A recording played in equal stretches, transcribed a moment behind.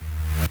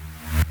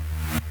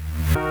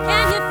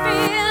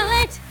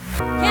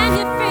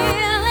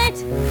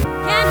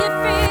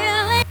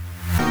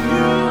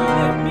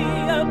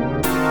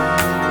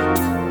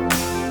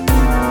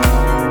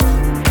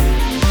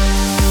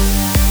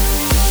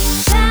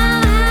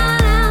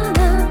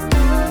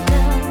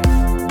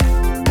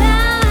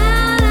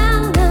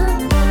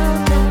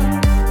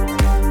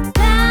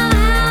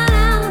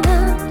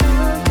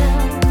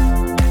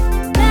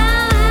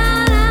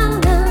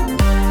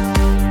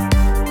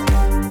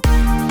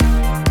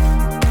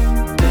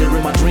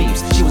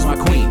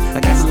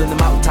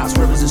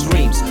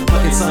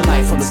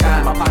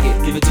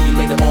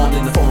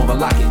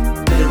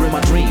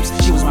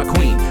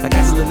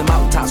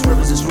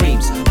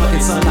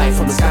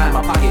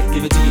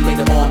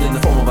found in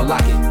the form of a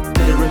locket.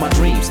 Met her in my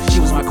dreams, she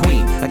was my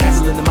queen. A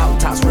castle in the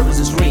mountaintops, rivers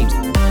and streams.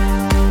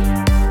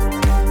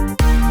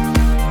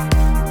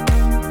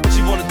 What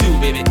you wanna do,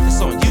 baby?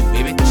 It's on you,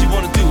 baby. What you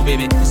wanna do,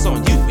 baby? It's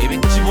on you, baby.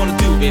 What you wanna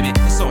do, baby?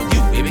 It's on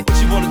you, baby.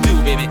 What you wanna do,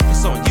 baby?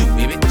 It's on you,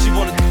 baby. What you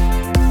wanna do?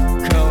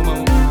 Come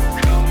on.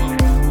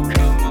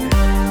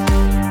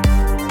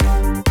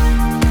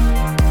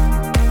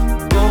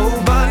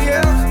 Nobody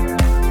else.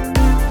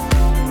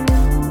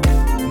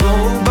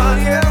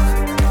 Nobody else.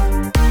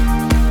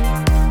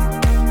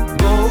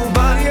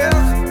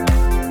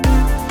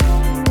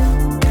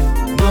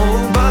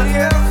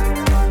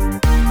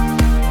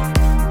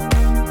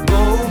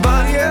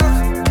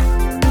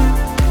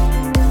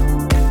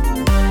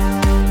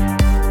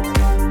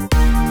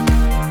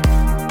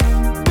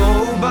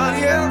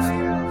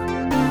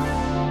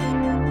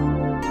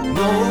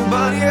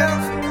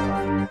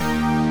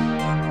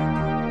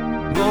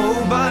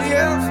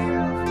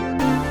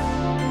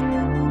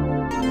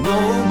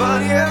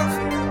 Nobody else.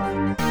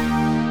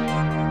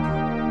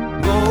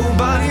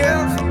 Nobody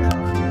else.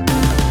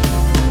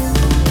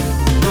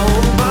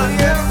 Nobody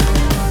else.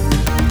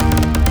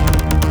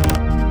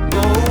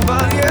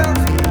 Nobody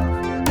else.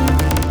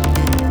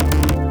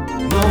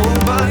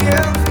 Nobody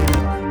else.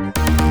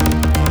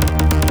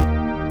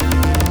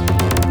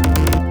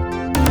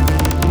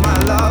 My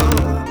love,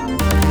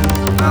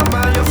 I'm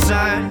by your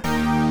side,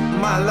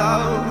 my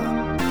love.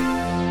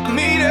 I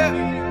mean it.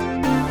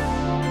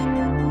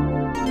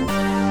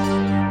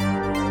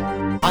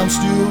 I'm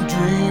still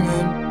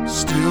dreaming,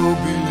 still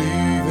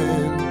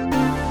believing.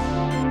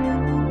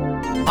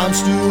 I'm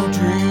still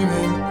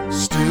dreaming,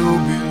 still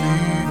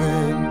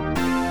believing.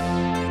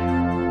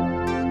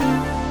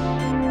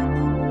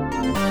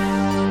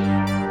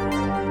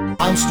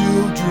 I'm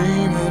still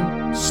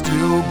dreaming,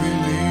 still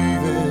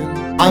believing.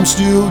 I'm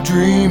still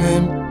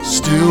dreaming,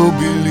 still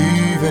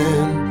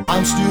believing.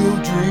 I'm still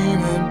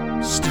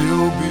dreaming,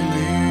 still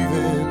believing.